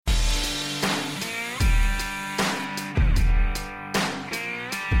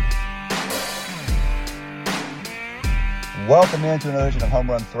Welcome into another edition of Home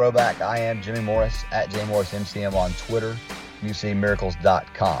Run Throwback. I am Jimmy Morris at JMorrisMCM on Twitter,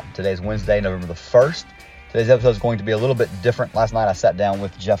 MusicMiracles.com. Today's Wednesday, November the 1st. Today's episode is going to be a little bit different. Last night I sat down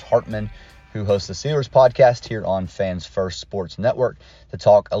with Jeff Hartman, who hosts the Steelers podcast here on Fans First Sports Network, to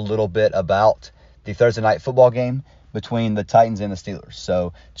talk a little bit about the Thursday night football game between the Titans and the Steelers.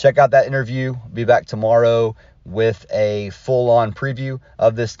 So check out that interview. Be back tomorrow with a full-on preview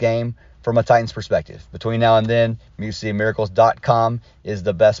of this game from a Titans perspective. Between now and then, MusicMiracles.com is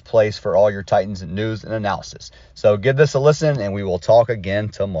the best place for all your Titans news and analysis. So give this a listen, and we will talk again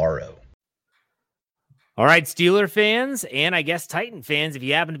tomorrow. All right, Steeler fans, and I guess Titan fans, if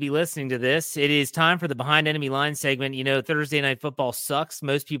you happen to be listening to this, it is time for the Behind Enemy Line segment. You know, Thursday Night Football sucks.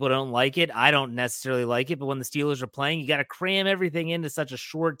 Most people don't like it. I don't necessarily like it, but when the Steelers are playing, you got to cram everything into such a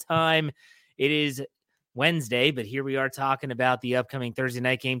short time. It is Wednesday, but here we are talking about the upcoming Thursday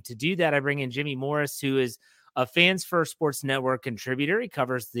night game. To do that, I bring in Jimmy Morris, who is a Fans First Sports Network contributor. He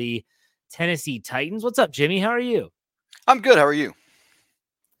covers the Tennessee Titans. What's up, Jimmy? How are you? I'm good. How are you?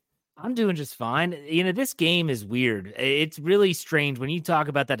 I'm doing just fine. You know, this game is weird. It's really strange when you talk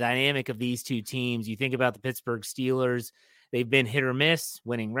about the dynamic of these two teams. You think about the Pittsburgh Steelers. They've been hit or miss,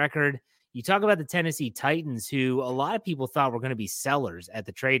 winning record. You talk about the Tennessee Titans, who a lot of people thought were going to be sellers at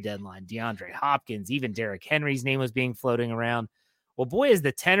the trade deadline. DeAndre Hopkins, even Derrick Henry's name was being floating around. Well, boy, has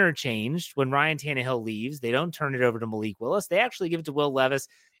the tenor changed when Ryan Tannehill leaves. They don't turn it over to Malik Willis. They actually give it to Will Levis.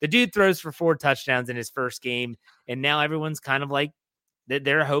 The dude throws for 4 touchdowns in his first game, and now everyone's kind of like,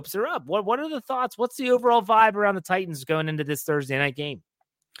 their hopes are up. What are the thoughts? What's the overall vibe around the Titans going into this Thursday night game?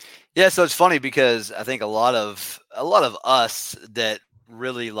 Yeah, so it's funny because I think a lot of us that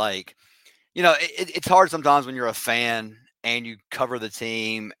really like, you know, it's hard sometimes when you're a fan and you cover the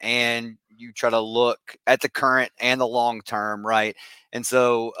team and you try to look at the current and the long term, right? And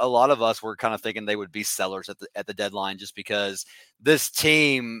so a lot of us were kind of thinking they would be sellers at the deadline just because this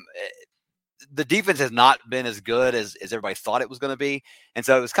team, the defense has not been as good as everybody thought it was going to be. And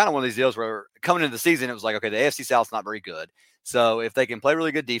so it was kind of one of these deals where coming into the season, it was like, okay, the AFC South's not very good. So if they can play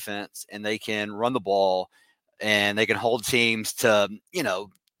really good defense and they can run the ball and they can hold teams to,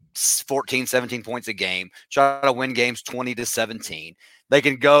 14, 17 points a game, try to win games 20-17, they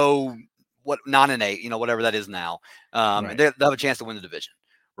can go 9-8, whatever that is now. Right. And they'll have a chance to win the division.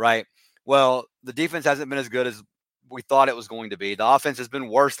 Right. Well, the defense hasn't been as good as we thought it was going to be. The offense has been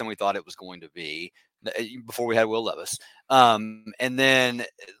worse than we thought it was going to be before we had Will Levis. And then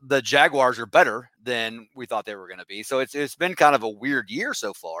the Jaguars are better than we thought they were going to be. So it's been kind of a weird year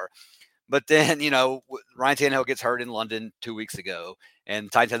so far. But then, Ryan Tannehill gets hurt in London 2 weeks ago, and the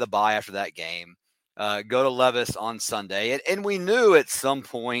Titans had the bye after that game. Go to Levis on Sunday. And we knew at some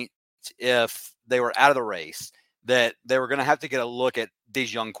point, if they were out of the race, that they were going to have to get a look at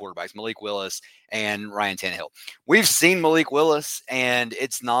these young quarterbacks, Malik Willis and Ryan Tannehill. We've seen Malik Willis, and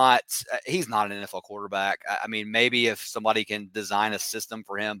he's not an NFL quarterback. I mean, maybe if somebody can design a system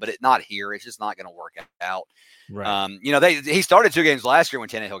for him, but not here. It's just not going to work out. Right. He started 2 games last year when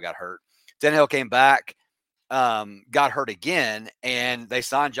Tannehill got hurt. Tannehill came back, got hurt again, and they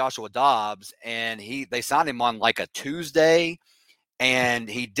signed Joshua Dobbs, and they signed him on like a Tuesday, and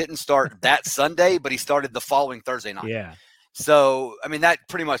he didn't start that Sunday, but he started the following Thursday night. Yeah. So, I mean, that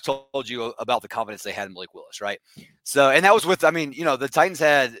pretty much told you about the confidence they had in Malik Willis, right? So, and that was with, the Titans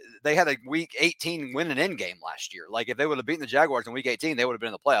had a week 18 win and end game last year. Like if they would have beaten the Jaguars in week 18, they would have been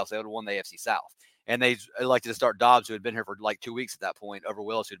in the playoffs. They would have won the AFC South. And they elected to start Dobbs, who had been here for like 2 weeks at that point, over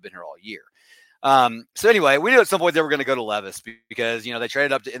Willis, who had been here all year. So anyway, we knew at some point they were going to go to Levis because, they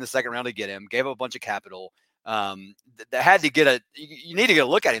traded up in the second round to get him, gave up a bunch of capital. They had to you need to get a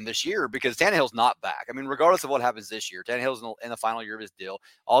look at him this year because Tannehill's not back. I mean, regardless of what happens this year, Tannehill's in the final year of his deal.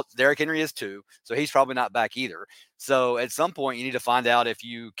 Derrick Henry is too, so he's probably not back either. So at some point, you need to find out if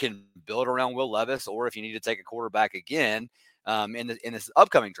you can build around Will Levis or if you need to take a quarterback again in this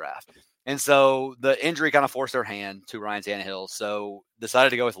upcoming draft. And so the injury kind of forced their hand to Ryan Tannehill. So decided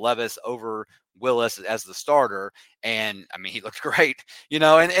to go with Levis over Willis as the starter. And I mean, he looked great, and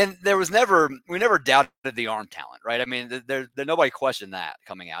we never doubted the arm talent, right? I mean, there nobody questioned that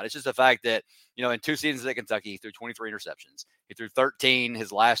coming out. It's just the fact that, in 2 seasons at Kentucky, he threw 23 interceptions. He threw 13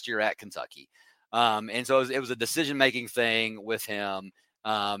 his last year at Kentucky. And so it was a decision-making thing with him.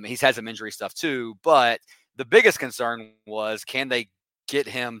 He's had some injury stuff too, but the biggest concern was, can they get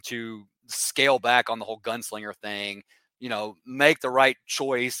him to scale back on the whole gunslinger thing, make the right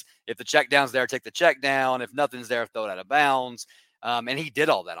choice. If the check down's there, take the check down. If nothing's there, throw it out of bounds. And he did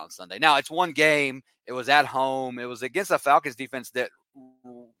all that on Sunday. Now, it's one game. It was at home. It was against a Falcons defense that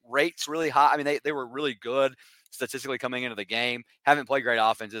rates really high. I mean, they were really good statistically coming into the game. Haven't played great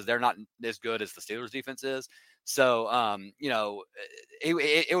offenses. They're not as good as the Steelers defense is. So,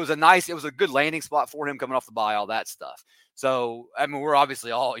 it was a good landing spot for him coming off the bye, all that stuff. So, I mean, we're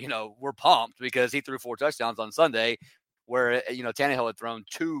obviously all, we're pumped because he threw 4 touchdowns on Sunday where, Tannehill had thrown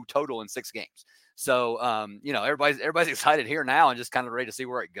 2 total in 6 games. So, everybody's excited here now and just kind of ready to see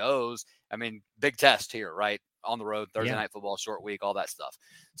where it goes. I mean, big test here, right? On the road, Thursday night football, short week, all that stuff.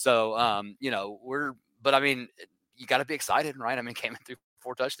 So, but I mean, you got to be excited, right? I mean, came in through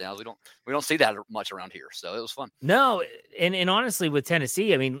 4 touchdowns. We don't see that much around here. So it was fun. No. And honestly, with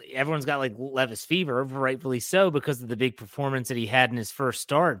Tennessee, I mean, everyone's got like Levis fever, rightfully so, because of the big performance that he had in his first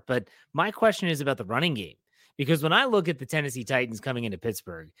start. But my question is about the running game, because when I look at the Tennessee Titans coming into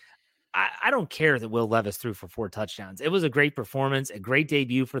Pittsburgh, I don't care that Will Levis threw for 4 touchdowns. It was a great performance, a great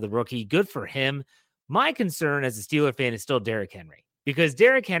debut for the rookie. Good for him. My concern as a Steeler fan is still Derrick Henry, because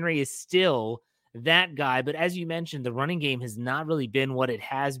Derrick Henry is still that guy. But as you mentioned, the running game has not really been what it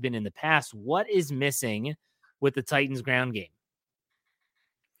has been in the past. What is missing with the Titans ground game?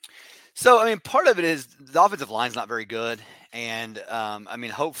 So, I mean, part of it is the offensive line's not very good. And, I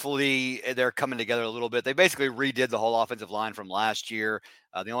mean, hopefully they're coming together a little bit. They basically redid the whole offensive line from last year.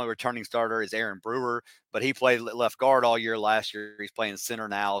 The only returning starter is Aaron Brewer, but he played left guard all year last year. He's playing center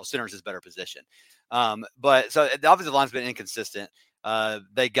now. Center's his better position. But so the offensive line's been inconsistent.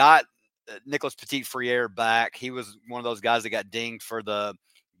 They got Nicholas Petit-Frere back. He was one of those guys that got dinged for the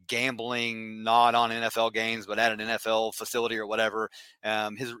gambling, not on NFL games, but at an NFL facility or whatever.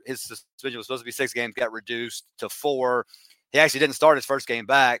 His suspension was supposed to be 6 games, got reduced to 4. He actually didn't start his first game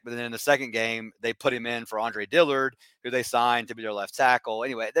back, but then in the second game, they put him in for Andre Dillard, who they signed to be their left tackle.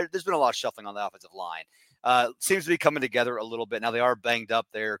 Anyway, there's been a lot of shuffling on the offensive line. Seems to be coming together a little bit. Now they are banged up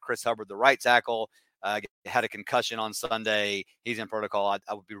there. Chris Hubbard, the right tackle, had a concussion on Sunday. He's in protocol.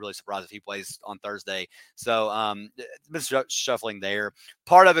 I would be really surprised if he plays on Thursday. So been shuffling there.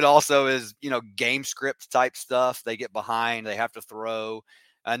 Part of it also is, game script type stuff. They get behind. They have to throw.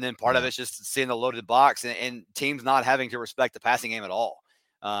 And then part of it's just seeing the loaded box and teams not having to respect the passing game at all.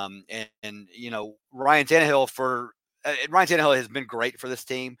 Ryan Tannehill has been great for this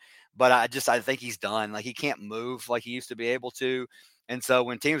team, but I think he's done. Like, he can't move like he used to be able to. And so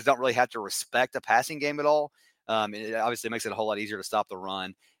when teams don't really have to respect the passing game at all, it obviously makes it a whole lot easier to stop the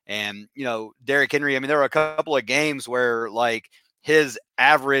run. And, Derrick Henry, I mean, there were a couple of games where, like, his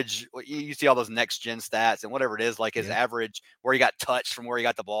average, you see all those next gen stats and whatever it is, like his average where he got touched from where he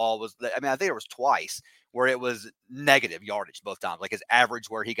got the ball was, I mean, I think it was twice where it was negative yardage both times. Like his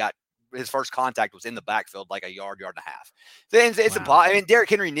average where he got his first contact was in the backfield, like a yard and a half. It's I mean, Derrick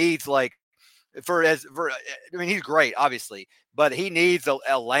Henry needs I mean, he's great, obviously, but he needs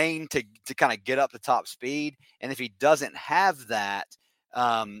a lane to kind of get up the top speed. And if he doesn't have that,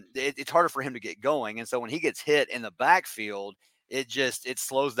 it's harder for him to get going. And so when he gets hit in the backfield, it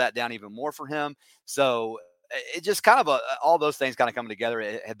slows that down even more for him. So it just kind of all those things kind of coming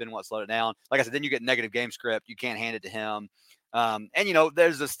together have been what slowed it down. Like I said, then you get negative game script. You can't hand it to him.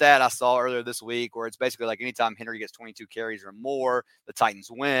 There's a stat I saw earlier this week where it's basically like anytime Henry gets 22 carries or more, the Titans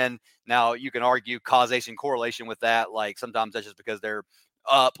win. Now you can argue causation, correlation with that. Like sometimes that's just because they're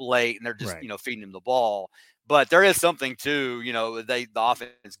up late and they're just, feeding him the ball. But there is something to, the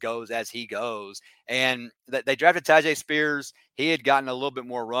offense goes as he goes. And they drafted Tajay Spears. He had gotten a little bit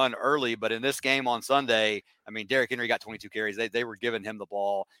more run early, but in this game on Sunday, I mean, Derrick Henry got 22 carries. They were giving him the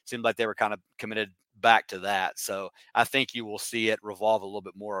ball. Seemed like they were kind of committed back to that. So I think you will see it revolve a little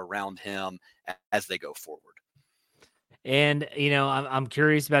bit more around him as they go forward. And, I'm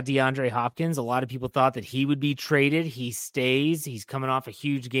curious about DeAndre Hopkins. A lot of people thought that he would be traded. He stays. He's coming off a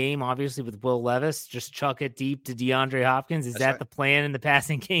huge game, obviously, with Will Levis. Just chuck it deep to DeAndre Hopkins. Is that the plan in the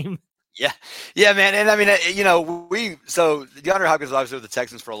passing game? Yeah, man. And I mean, so DeAndre Hopkins was obviously with the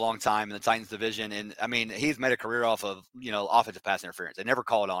Texans for a long time in the Titans division. And I mean, he's made a career off of, offensive pass interference. They never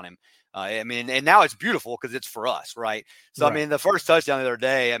called on him. And now it's beautiful because it's for us, right? So, I mean, the first touchdown the other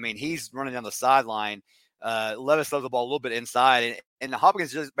day, I mean, he's running down the sideline. Levis throws the ball a little bit inside, and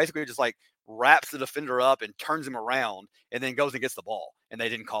Hopkins just basically like wraps the defender up and turns him around and then goes and gets the ball. And they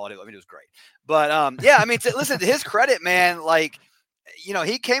didn't call it. I mean, it was great. But, I mean, listen, to his credit, man, like,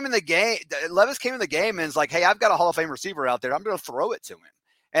 he came in the game. Levis came in the game and is like, hey, I've got a Hall of Fame receiver out there. I'm going to throw it to him.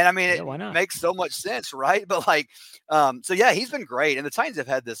 And I mean, it makes so much sense, right? But he's been great. And the Titans have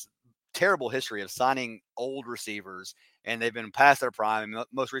had this terrible history of signing old receivers, and they've been past their prime.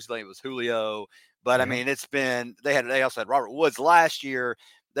 Most recently, it was Julio. But I mean, they also had Robert Woods last year.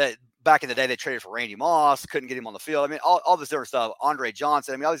 That back in the day, they traded for Randy Moss, couldn't get him on the field. I mean, all this different stuff. Andre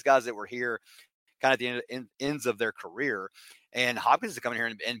Johnson. I mean, all these guys that were here kind of at the ends of their career. And Hopkins has come in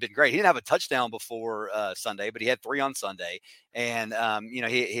here and been great. He didn't have a touchdown before Sunday, but he had 3 on Sunday. And,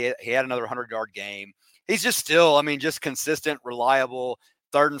 he had another 100-yard game. he's just still, I mean, just consistent, reliable,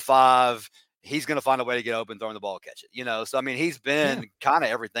 3rd and 5. He's going to find a way to get open, throwing the ball, catch it, So, I mean, he's been kind of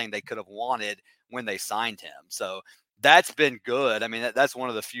everything they could have wanted when they signed him. So that's been good. I mean, that's one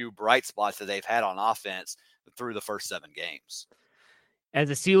of the few bright spots that they've had on offense through the first 7 games. As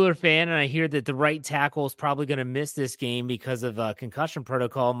a Steeler fan, and I hear that the right tackle is probably going to miss this game because of concussion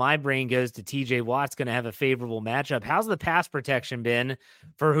protocol, my brain goes to TJ Watt's going to have a favorable matchup. How's the pass protection been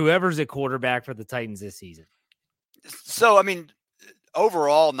for whoever's at quarterback for the Titans this season? So, I mean,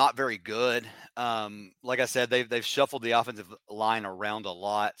 overall, not very good. Like I said, they've shuffled the offensive line around a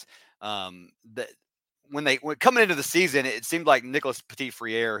lot. When coming into the season, it seemed like Nicholas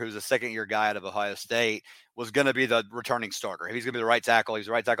Petit-Frere, who's a 2nd-year guy out of Ohio State, was going to be the returning starter. He's going to be the right tackle. He was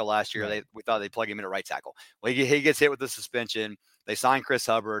the right tackle last year. Right. We thought they'd plug him in at right tackle. Well, he gets hit with the suspension. They signed Chris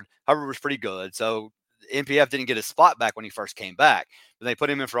Hubbard. Hubbard was pretty good. So NPF didn't get his spot back when he first came back. Then they put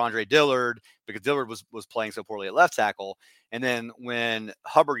him in for Andre Dillard because Dillard was playing so poorly at left tackle. And then when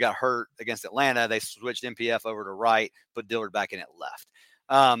Hubbard got hurt against Atlanta, they switched NPF over to right, put Dillard back in at left.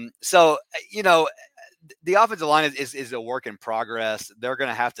 So, the offensive line is a work in progress. They're going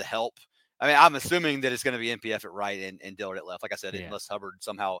to have to help. I mean, I'm assuming that it's going to be NPF at right and Dillard at left. Like I said, unless Hubbard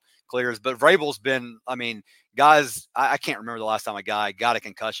somehow clears. But Vrabel's been, I mean, guys, I can't remember the last time a guy got a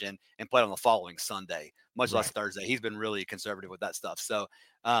concussion and played on the following Sunday, much less Thursday. He's been really conservative with that stuff. So,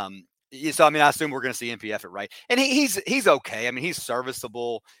 I mean, I assume we're going to see NPF at right. And he's okay. I mean, he's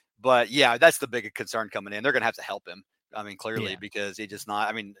serviceable. But, yeah, that's the big concern coming in. They're going to have to help him. I mean, clearly, because he just not.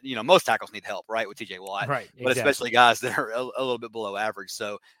 I mean, most tackles need help, right, with TJ Watt, right? But especially guys that are a little bit below average.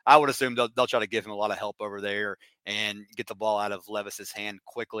 So I would assume they'll try to give him a lot of help over there and get the ball out of Levis's hand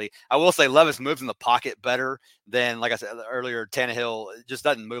quickly. I will say Levis moves in the pocket better than, like I said earlier, Tannehill just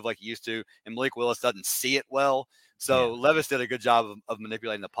doesn't move like he used to, and Malik Willis doesn't see it well. So Levis did a good job of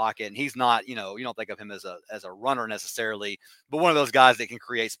manipulating the pocket, and he's not, you don't think of him as a runner necessarily, but one of those guys that can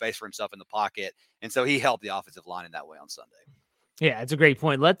create space for himself in the pocket. And so he helped the offensive line in that way on Sunday. Yeah, it's a great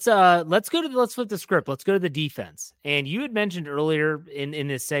point. Let's flip the script. Let's go to the defense. And you had mentioned earlier in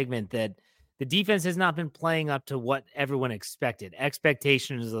this segment that the defense has not been playing up to what everyone expected,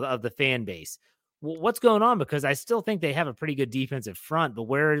 expectations of the fan base. What's going on? Because I still think they have a pretty good defensive front, but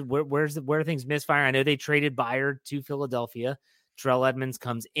where are things misfiring? I know they traded Byard to Philadelphia. Terrell Edmonds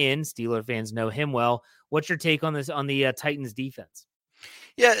comes in. Steeler fans know him well. What's your take on this, on the Titans defense?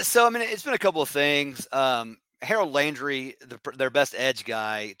 Yeah. So, I mean, it's been a couple of things. Harold Landry, their best edge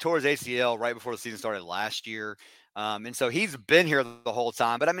guy, tore his ACL right before the season started last year. And so he's been here the whole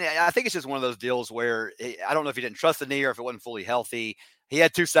time. But, I mean, I think it's just one of those deals where I don't know if he didn't trust the knee or if it wasn't fully healthy. He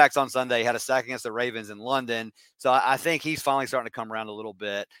had 2 sacks on Sunday. He had a sack against the Ravens in London. So I think he's finally starting to come around a little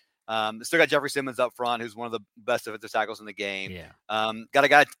bit. Still got Jeffrey Simmons up front, who's one of the best defensive tackles in the game. Yeah. Got a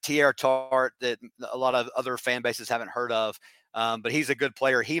guy, Tierre Tart, that a lot of other fan bases haven't heard of. But he's a good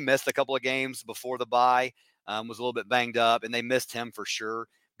player. He missed a couple of games before the bye, was a little bit banged up, and they missed him for sure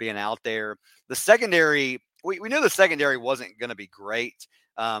being out there. The secondary, we knew the secondary wasn't going to be great.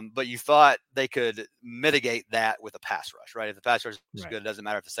 But you thought they could mitigate that with a pass rush, right? If the pass rush is good, it doesn't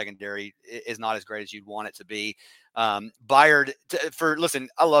matter if the secondary is not as great as you'd want it to be. Byard, listen,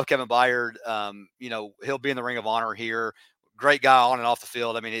 I love Kevin Byard. He'll be in the Ring of Honor here. Great guy on and off the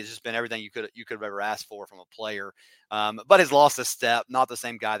field. I mean, it's just been everything you could have ever asked for from a player. But has lost a step, not the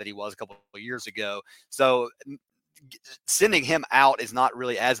same guy that he was a couple of years ago. So sending him out is not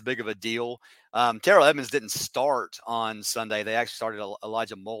really as big of a deal. Terrell Edmonds didn't start on Sunday. They actually started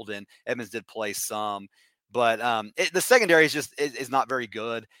Elijah Molden. Edmonds did play some, but the secondary is not very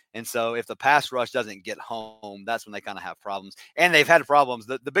good. And so if the pass rush doesn't get home, that's when they kind of have problems. And they've had problems.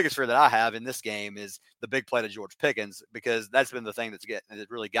 The biggest fear that I have in this game is the big play to George Pickens, because that's been the thing that's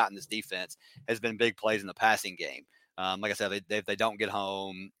really gotten this defense, has been big plays in the passing game. Like I said, if they don't get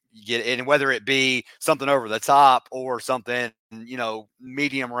home, and whether it be something over the top or something,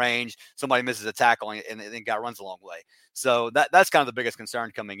 medium range, somebody misses a tackle and guy runs a long way. So that's kind of the biggest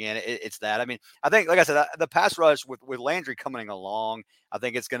concern coming in. It's that. I mean, I think, like I said, the pass rush with Landry coming along, I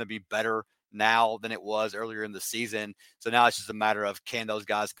think it's going to be better now than it was earlier in the season. So now it's just a matter of, can those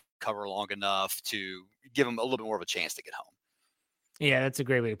guys cover long enough to give them a little bit more of a chance to get home? Yeah, that's a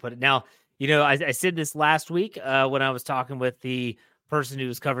great way to put it. Now, I said this last week when I was talking with the person who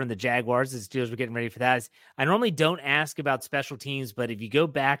was covering the Jaguars, the Steelers were getting ready for that. I normally don't ask about special teams, but if you go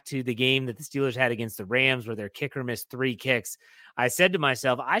back to the game that the Steelers had against the Rams where their kicker missed 3 kicks, I said to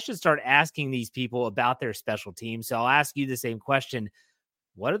myself, I should start asking these people about their special teams. So I'll ask you the same question.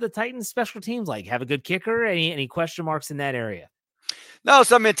 What are the Titans special teams like? Have a good kicker? Any question marks in that area? No,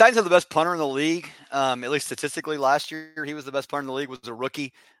 so I mean, Titans have the best punter in the league. At least statistically last year, he was the best punter in the league, was a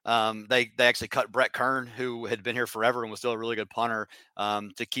rookie. They actually cut Brett Kern, who had been here forever and was still a really good punter,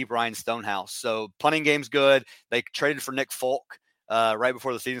 to keep Ryan Stonehouse. So punting game's good. They traded for Nick Folk right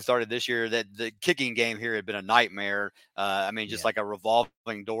before the season started this year. That the kicking game here had been a nightmare. Just like a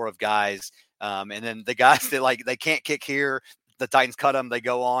revolving door of guys. And then the guys that they can't kick here, the Titans cut them. They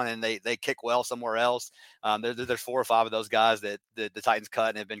go on and they kick well somewhere else. There's 4 or 5 of those guys that the Titans cut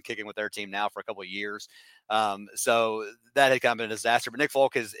and have been kicking with their team now for a couple of years. So that had kind of been a disaster. But Nick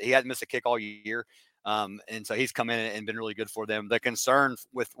Folk he hadn't missed a kick all year. And so he's come in and been really good for them. The concern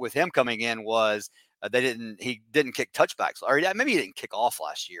with him coming in was he didn't kick touchbacks, or maybe he didn't kick off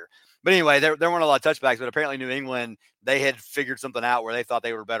last year. But anyway, there weren't a lot of touchbacks, but apparently New England, they had figured something out where they thought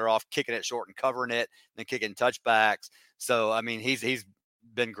they were better off kicking it short and covering it than kicking touchbacks. So, he's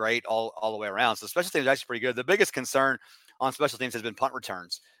been great all the way around. So special teams is actually pretty good. The biggest concern on special teams has been punt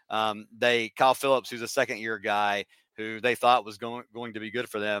returns. Kyle Phillips, who's a second-year guy who they thought was going to be good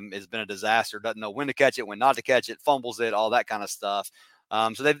for them, has been a disaster. Doesn't know when to catch it, when not to catch it, fumbles it, all that kind of stuff.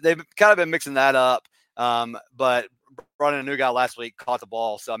 So they've kind of been mixing that up. But brought in a new guy last week, caught the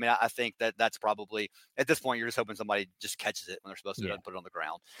ball. So, I think that's probably, at this point, you're just hoping somebody just catches it when they're supposed to and put it on the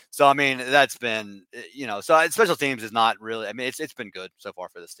ground. So, that's been, so special teams is not really, it's been good so far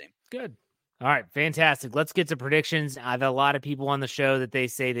for this team. Good. All right, fantastic. Let's get to predictions. I've had a lot of people on the show that they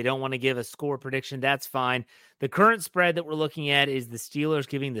say they don't want to give a score prediction. That's fine. The current spread that we're looking at is the Steelers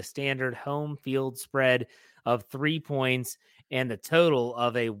giving the standard home field spread of 3 points and the total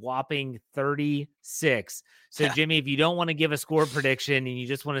of a whopping 36. So, Jimmy, if you don't want to give a score prediction and you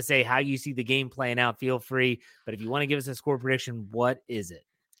just want to say how you see the game playing out, feel free. But if you want to give us a score prediction, what is it?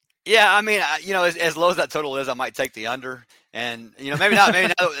 Yeah, as low as that total is, I might take the under. And, maybe not.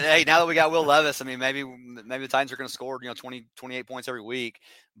 Maybe now that we got Will Levis, maybe the Titans are going to score, 20, 28 points every week.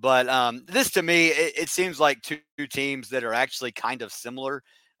 But this, to me, it seems like two teams that are actually kind of similar.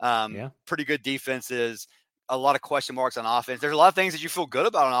 Pretty good defenses, a lot of question marks on offense. There's a lot of things that you feel good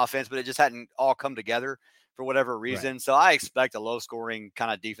about on offense, but it just hadn't all come together for whatever reason. Right. So I expect a low-scoring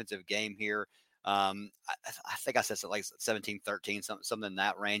kind of defensive game here. I think I said something like 17-13, something in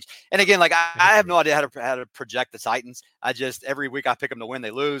that range. And again, I have no idea how to project the Titans. Every week I pick them to win, they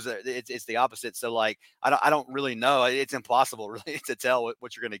lose. It's the opposite. So I don't really know. It's impossible really to tell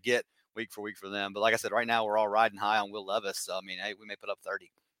what you're going to get week for week for them. But like I said, right now we're all riding high on Will Levis. So hey, we may put up 30.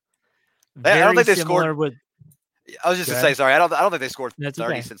 I don't think they scored. I was just to say, sorry, I don't think they scored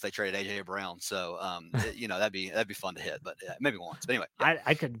 30 since they traded AJ Brown. So, that'd be fun to hit, but maybe once. But anyway,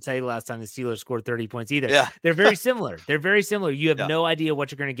 I couldn't tell you last time the Steelers scored 30 points either. Yeah, they're very similar. You have no idea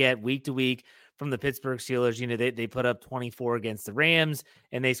what you're going to get week to week from the Pittsburgh Steelers. They put up 24 against the Rams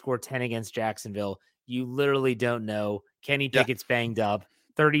and they scored 10 against Jacksonville. You literally don't know. Kenny Pickett's banged up.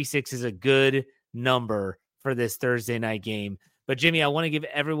 36 is a good number for this Thursday night game. But Jimmy, I want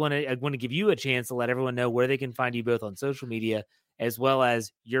to give you a chance to let everyone know where they can find you both on social media as well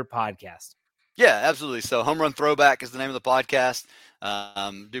as your podcast. Yeah, absolutely. So Home Run Throwback is the name of the podcast.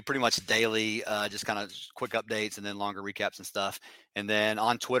 Do pretty much daily, just kind of quick updates and then longer recaps and stuff. And then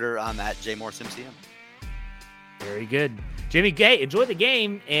on Twitter, I'm at JMorrisMCM. Very good. Jimmy, enjoy the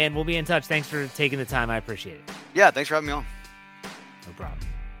game, and we'll be in touch. Thanks for taking the time. I appreciate it. Yeah, thanks for having me on. No problem.